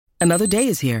Another day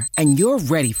is here, and you're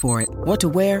ready for it. What to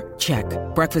wear? Check.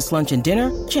 Breakfast, lunch, and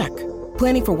dinner? Check.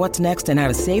 Planning for what's next and how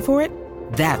to save for it?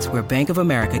 That's where Bank of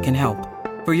America can help.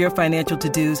 For your financial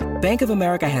to-dos, Bank of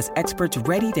America has experts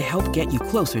ready to help get you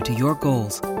closer to your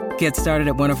goals. Get started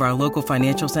at one of our local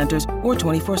financial centers or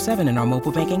 24/7 in our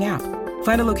mobile banking app.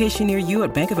 Find a location near you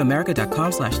at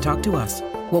bankofamerica.com/talktous.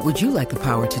 What would you like the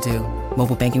power to do?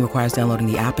 Mobile banking requires downloading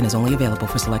the app and is only available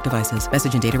for select devices.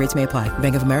 Message and data rates may apply.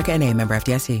 Bank of America N.A., member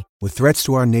FDIC. With threats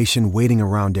to our nation waiting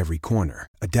around every corner,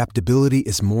 adaptability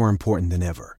is more important than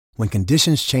ever. When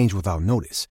conditions change without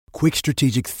notice, quick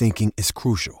strategic thinking is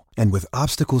crucial. And with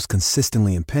obstacles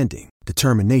consistently impending,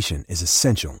 determination is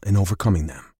essential in overcoming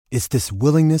them. It's this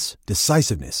willingness,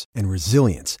 decisiveness, and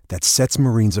resilience that sets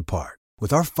Marines apart.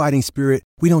 With our fighting spirit,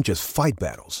 we don't just fight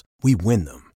battles, we win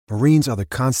them. Marines are the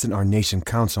constant our nation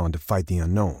counts on to fight the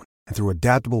unknown. And through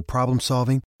adaptable problem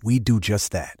solving, we do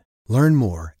just that. Learn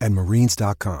more at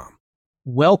marines.com.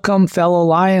 Welcome, fellow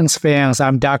Lions fans.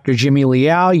 I'm Dr. Jimmy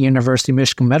Liao, University of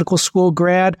Michigan Medical School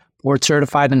grad, board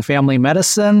certified in family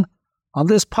medicine. On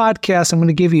this podcast, I'm going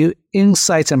to give you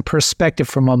insights and perspective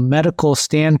from a medical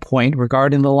standpoint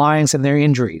regarding the Lions and their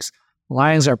injuries.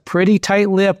 Lions are pretty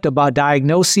tight-lipped about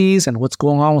diagnoses and what's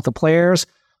going on with the players,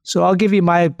 so I'll give you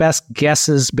my best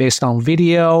guesses based on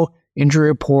video, injury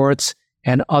reports,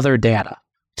 and other data.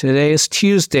 Today is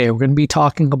Tuesday. We're going to be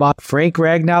talking about Frank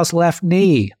Ragnow's left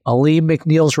knee, Ali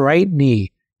McNeil's right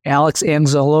knee, Alex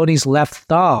Anzalone's left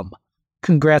thumb.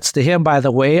 Congrats to him, by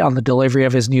the way, on the delivery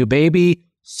of his new baby.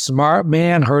 Smart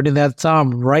man, hurting that thumb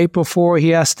right before he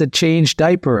has to change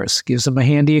diapers. Gives him a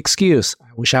handy excuse. I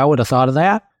wish I would have thought of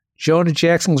that. Jonah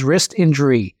Jackson's wrist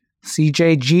injury.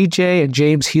 CJ, GJ, and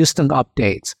James Houston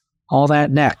updates. All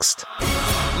that next.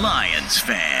 Lions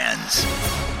fans,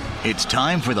 it's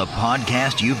time for the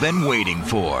podcast you've been waiting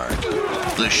for.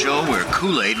 The show where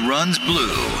Kool-Aid runs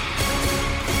blue,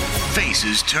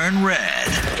 faces turn red,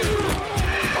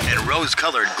 and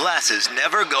rose-colored glasses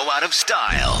never go out of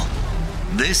style.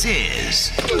 This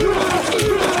is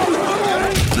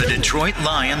the Detroit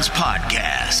Lions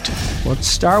Podcast. Let's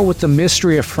start with the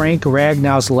mystery of Frank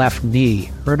Ragnow's left knee.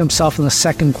 Hurt himself in the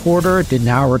second quarter, did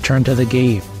not return to the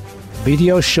game.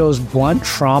 Video shows blunt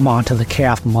trauma onto the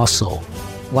calf muscle.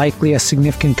 Likely a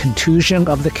significant contusion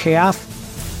of the calf.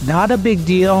 Not a big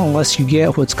deal unless you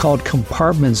get what's called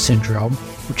compartment syndrome,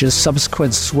 which is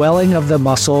subsequent swelling of the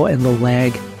muscle in the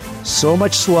leg. So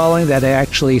much swelling that it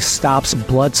actually stops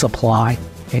blood supply,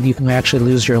 and you can actually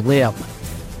lose your limb.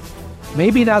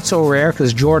 Maybe not so rare,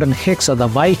 because Jordan Hicks of the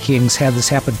Vikings had this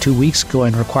happen 2 weeks ago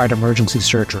and required emergency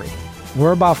surgery.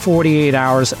 We're about 48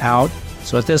 hours out,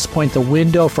 so at this point the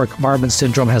window for compartment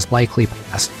syndrome has likely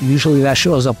passed. Usually that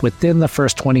shows up within the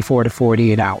first 24 to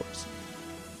 48 hours.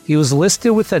 He was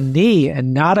listed with a knee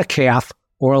and not a calf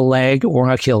or a leg or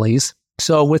an Achilles.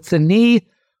 So with the knee,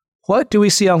 what do we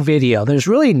see on video? There's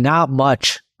really not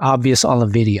much obvious on the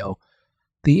video.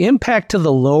 The impact to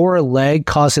the lower leg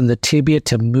causing the tibia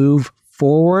to move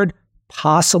forward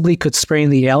possibly could sprain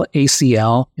the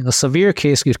ACL. In a severe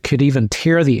case, it could even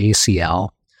tear the ACL.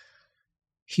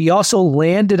 He also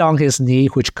landed on his knee,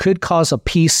 which could cause a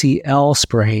PCL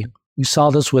sprain. You saw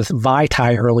this with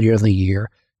Vitae earlier in the year.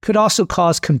 Could also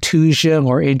cause contusion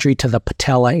or injury to the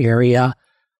patella area.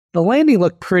 The landing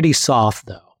looked pretty soft,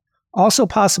 though. Also,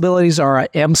 possibilities are a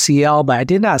MCL, but I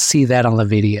did not see that on the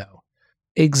video.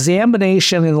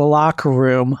 Examination in the locker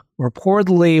room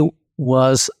reportedly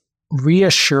was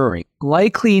reassuring.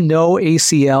 Likely no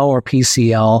ACL or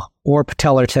PCL or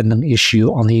patellar tendon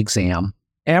issue on the exam.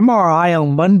 MRI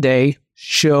on Monday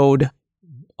showed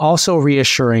also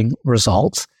reassuring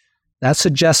results. That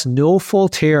suggests no full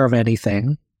tear of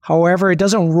anything. However, it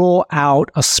doesn't rule out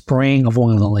a sprain of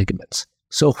one of the ligaments.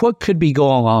 So what could be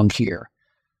going on here?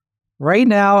 Right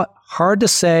now, hard to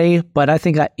say, but I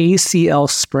think an ACL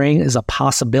sprain is a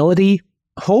possibility.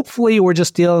 Hopefully, we're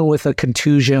just dealing with a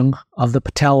contusion of the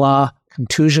patella,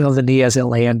 contusion of the knee as it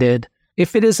landed.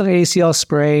 If it is an ACL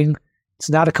sprain, it's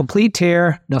not a complete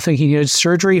tear, nothing he needs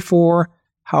surgery for.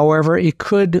 However, it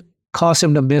could cause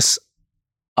him to miss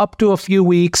up to a few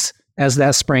weeks as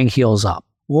that sprain heals up.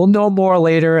 We'll know more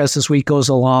later as this week goes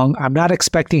along. I'm not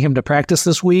expecting him to practice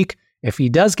this week. If he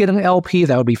does get an LP,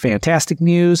 that would be fantastic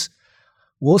news.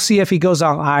 We'll see if he goes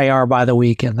on IR by the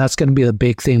weekend. That's going to be the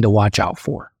big thing to watch out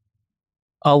for.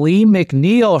 Ali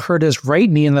McNeil hurt his right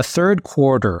knee in the third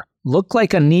quarter. Looked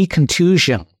like a knee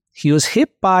contusion. He was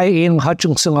hit by Aiden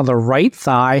Hutchinson on the right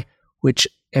thigh, which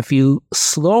if you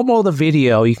slow-mo the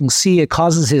video, you can see it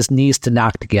causes his knees to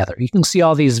knock together. You can see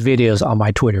all these videos on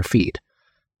my Twitter feed.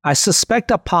 I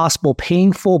suspect a possible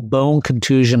painful bone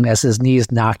contusion as his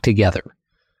knees knock together.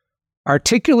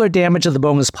 Articular damage of the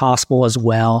bone is possible as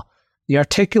well. The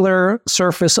articular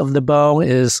surface of the bone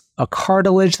is a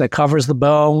cartilage that covers the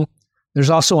bone. There's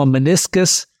also a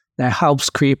meniscus that helps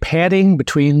create padding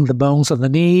between the bones of the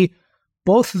knee.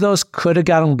 Both of those could have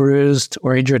gotten bruised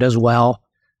or injured as well.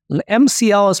 An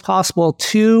MCL is possible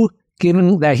too,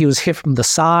 given that he was hit from the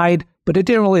side, but it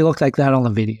didn't really look like that on the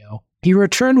video. He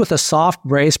returned with a soft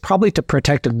brace, probably to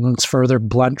protect against further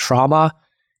blunt trauma.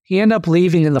 He ended up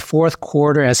leaving in the fourth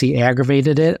quarter as he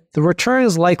aggravated it. The return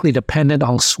is likely dependent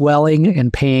on swelling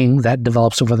and pain that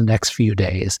develops over the next few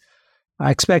days.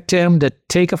 I expect him to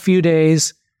take a few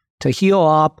days to heal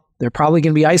up. They're probably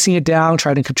going to be icing it down,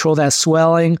 trying to control that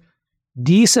swelling.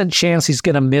 Decent chance he's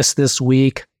going to miss this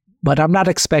week, but I'm not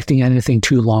expecting anything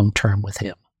too long-term with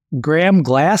him. Graham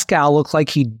Glasgow looked like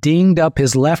he dinged up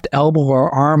his left elbow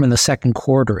or arm in the second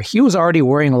quarter. He was already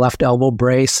wearing a left elbow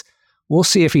brace. We'll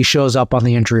see if he shows up on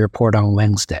the injury report on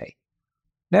Wednesday.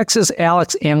 Next is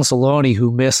Alex Anzalone,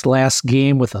 who missed last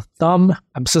game with a thumb.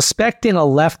 I'm suspecting a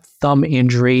left thumb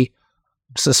injury.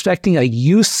 I'm suspecting a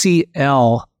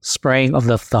UCL spraying of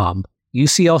the thumb.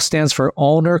 UCL stands for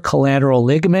ulnar collateral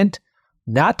ligament,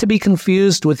 not to be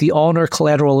confused with the ulnar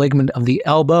collateral ligament of the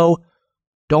elbow.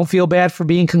 Don't feel bad for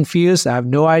being confused. I have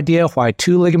no idea why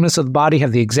two ligaments of the body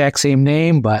have the exact same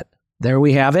name, but there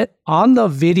we have it. On the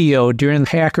video during the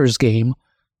Packers game,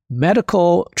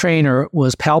 medical trainer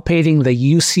was palpating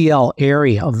the UCL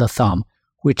area of the thumb,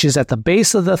 which is at the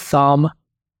base of the thumb,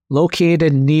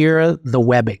 located near the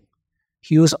webbing.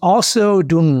 He was also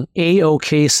doing an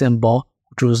A-OK symbol,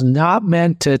 which was not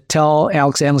meant to tell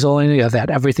Alex Anzalone that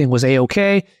everything was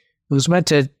A-OK. It was meant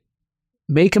to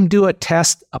make him do a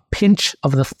test, a pinch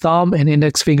of the thumb and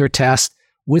index finger test.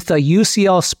 With a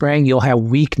UCL spraying, you'll have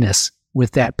weakness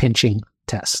with that pinching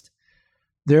test.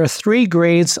 There are 3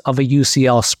 grades of a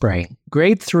UCL spraying.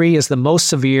 Grade 3 is the most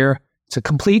severe. It's a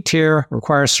complete tear,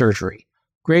 requires surgery.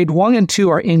 Grade 1 and 2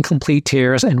 are incomplete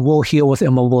tears and will heal with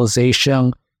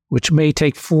immobilization, which may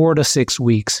take 4 to 6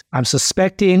 weeks. I'm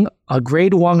suspecting a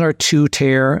grade 1 or 2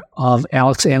 tear of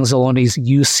Alex Anzalone's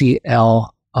UCL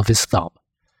of his thumb.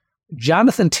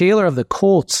 Jonathan Taylor of the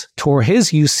Colts tore his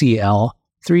UCL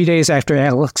 3 days after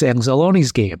Alex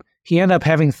Anzalone's game. He ended up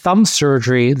having thumb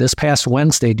surgery this past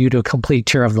Wednesday due to a complete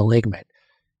tear of the ligament.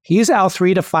 He's out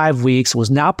 3 to 5 weeks, was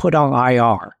not put on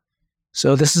IR.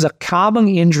 So this is a common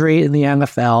injury in the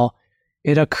NFL.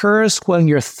 It occurs when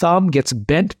your thumb gets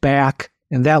bent back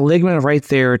and that ligament right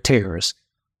there tears.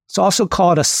 It's also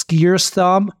called a skier's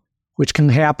thumb, which can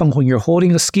happen when you're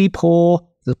holding a ski pole,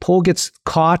 the pole gets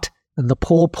caught, and the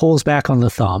pole pulls back on the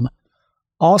thumb.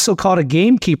 Also called a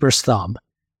gamekeeper's thumb,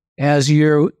 as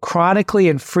you chronically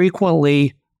and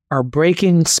frequently are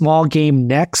breaking small game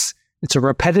necks. It's a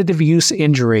repetitive use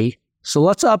injury. So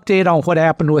let's update on what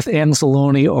happened with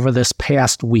Anzalone over this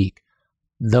past week.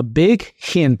 The big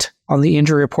hint on the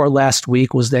injury report last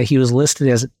week was that he was listed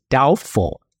as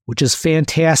doubtful, which is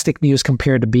fantastic news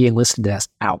compared to being listed as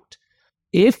out.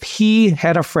 If he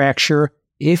had a fracture,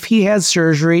 if he had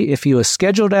surgery, if he was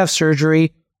scheduled to have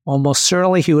surgery, almost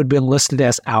certainly he would have been listed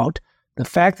as out. The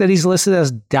fact that he's listed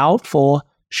as doubtful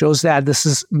shows that this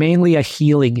is mainly a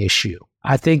healing issue.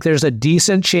 I think there's a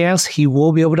decent chance he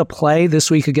will be able to play this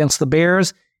week against the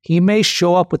Bears. He may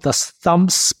show up with a thumb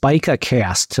spica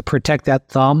cast to protect that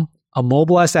thumb,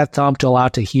 immobilize that thumb to allow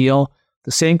it to heal.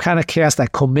 The same kind of cast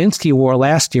that Kominski wore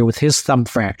last year with his thumb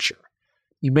fracture.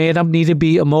 You may end up needing to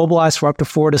be immobilized for up to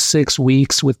 4 to 6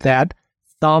 weeks with that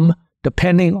thumb,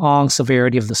 depending on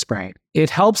severity of the sprain. It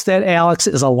helps that Alex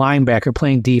is a linebacker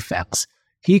playing defense.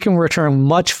 He can return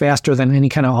much faster than any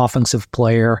kind of offensive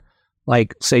player,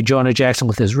 like, say, Jonah Jackson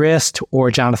with his wrist,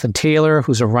 or Jonathan Taylor,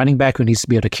 who's a running back who needs to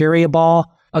be able to carry a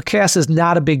ball. A cast is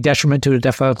not a big detriment to a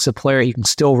defensive player. He can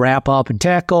still wrap up and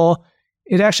tackle.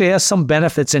 It actually has some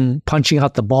benefits in punching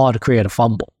out the ball to create a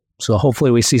fumble. So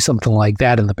hopefully we see something like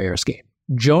that in the Bears game.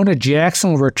 Jonah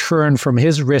Jackson returned from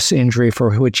his wrist injury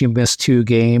for which he missed 2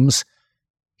 games.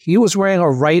 He was wearing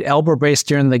a right elbow brace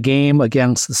during the game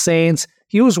against the Saints.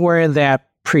 He was wearing that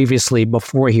previously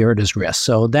before he hurt his wrist,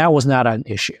 so that was not an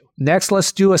issue. Next,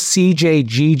 let's do a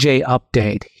CJ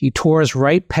update. He tore his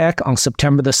right pec on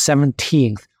September the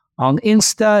 17th. On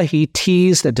Insta, he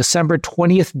teased a December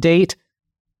 20th date.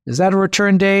 Is that a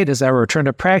return date? Is that a return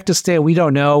to practice date? We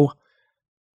don't know.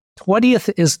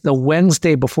 20th is the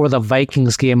Wednesday before the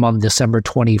Vikings game on December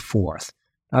 24th.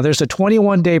 Now, there's a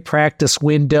 21-day practice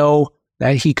window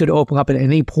that he could open up at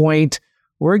any point.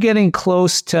 We're getting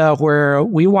close to where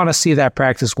we want to see that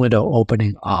practice window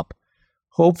opening up.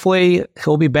 Hopefully,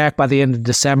 he'll be back by the end of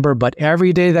December, but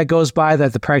every day that goes by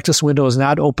that the practice window is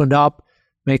not opened up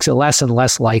makes it less and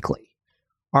less likely.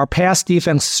 Our pass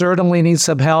defense certainly needs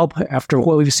some help after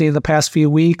what we've seen the past few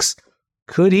weeks.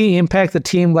 Could he impact the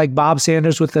team like Bob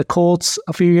Sanders with the Colts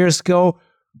a few years ago,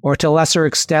 or to a lesser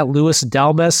extent, Louis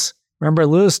Delmas? Remember,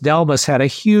 Louis Delmas had a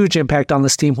huge impact on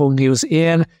this team when he was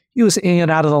in. He was in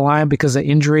and out of the line because of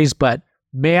injuries, but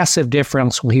massive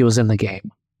difference when he was in the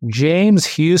game. James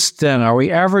Houston, are we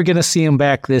ever going to see him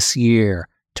back this year?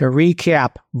 To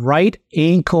recap, right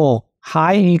ankle,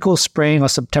 high ankle sprain on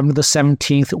September the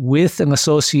 17th with an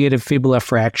associated fibula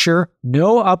fracture.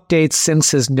 No updates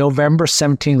since his November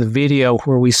 17th video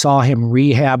where we saw him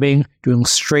rehabbing, doing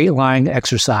straight line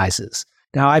exercises.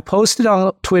 Now, I posted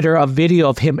on Twitter a video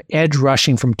of him edge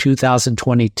rushing from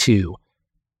 2022.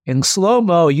 In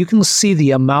slow-mo, you can see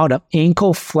the amount of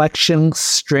ankle flexion,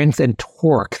 strength, and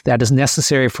torque that is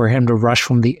necessary for him to rush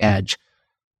from the edge.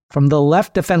 From the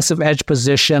left defensive edge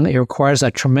position, it requires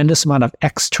a tremendous amount of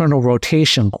external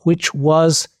rotation, which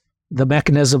was the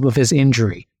mechanism of his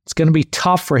injury. It's going to be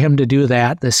tough for him to do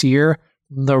that this year.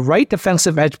 From the right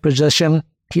defensive edge position,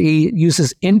 he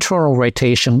uses internal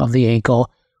rotation of the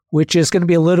ankle, which is going to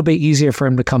be a little bit easier for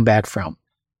him to come back from.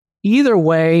 Either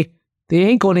way, the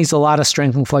ankle needs a lot of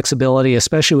strength and flexibility,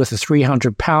 especially with a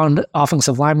 300-pound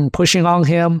offensive lineman pushing on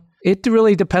him. It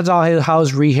really depends on how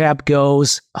his rehab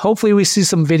goes. Hopefully we see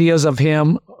some videos of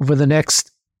him over the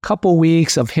next couple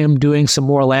weeks of him doing some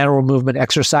more lateral movement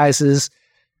exercises.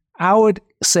 I would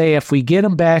say if we get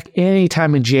him back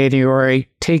anytime in January,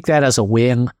 take that as a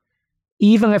win.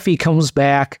 Even if he comes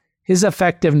back, his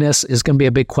effectiveness is going to be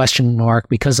a big question mark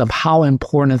because of how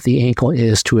important the ankle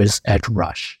is to his edge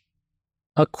rush.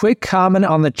 A quick comment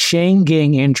on the chain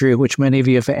gang injury, which many of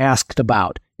you have asked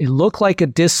about. It looked like a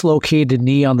dislocated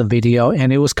knee on the video,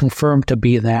 and it was confirmed to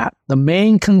be that. The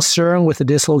main concern with the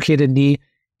dislocated knee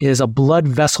is a blood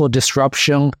vessel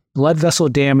disruption, blood vessel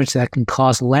damage that can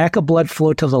cause lack of blood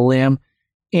flow to the limb,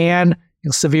 and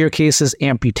in severe cases,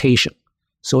 amputation.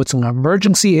 So it's an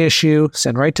emergency issue,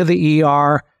 sent right to the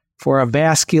ER for a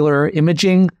vascular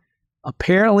imaging.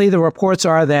 Apparently, the reports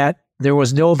are that there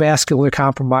was no vascular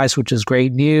compromise, which is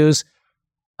great news.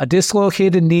 A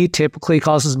dislocated knee typically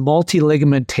causes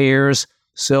multi-ligament tears,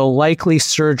 so likely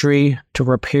surgery to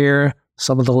repair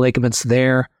some of the ligaments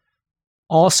there.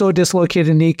 Also, a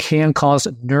dislocated knee can cause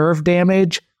nerve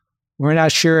damage. We're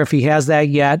not sure if he has that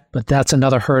yet, but that's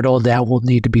another hurdle that will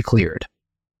need to be cleared.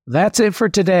 That's it for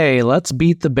today. Let's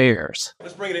beat the Bears.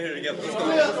 Let's bring it in here together. Let's go.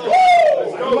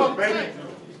 Let's go. Come on, baby.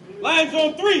 Lions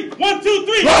on 3. 1, 2,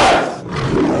 3. Rise!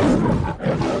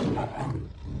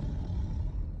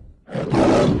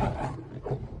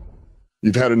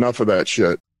 You've had enough of that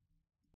shit.